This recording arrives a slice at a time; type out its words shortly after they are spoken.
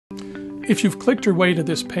If you've clicked your way to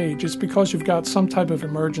this page, it's because you've got some type of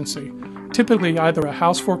emergency, typically either a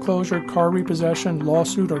house foreclosure, car repossession,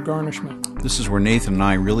 lawsuit, or garnishment. This is where Nathan and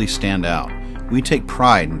I really stand out. We take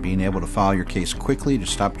pride in being able to file your case quickly to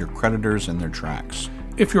stop your creditors in their tracks.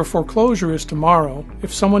 If your foreclosure is tomorrow,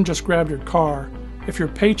 if someone just grabbed your car, if your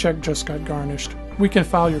paycheck just got garnished, we can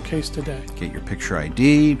file your case today. Get your picture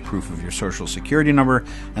ID, proof of your social security number,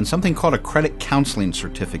 and something called a credit counseling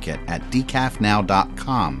certificate at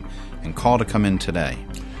decafnow.com and call to come in today.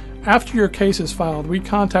 After your case is filed, we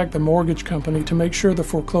contact the mortgage company to make sure the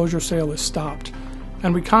foreclosure sale is stopped.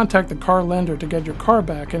 And we contact the car lender to get your car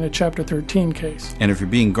back in a Chapter 13 case. And if you're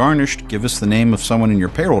being garnished, give us the name of someone in your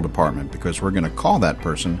payroll department because we're going to call that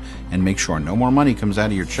person and make sure no more money comes out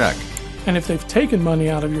of your check. And if they've taken money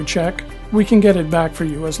out of your check, we can get it back for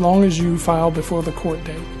you as long as you file before the court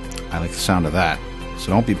date. I like the sound of that. So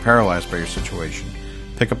don't be paralyzed by your situation.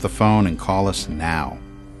 Pick up the phone and call us now.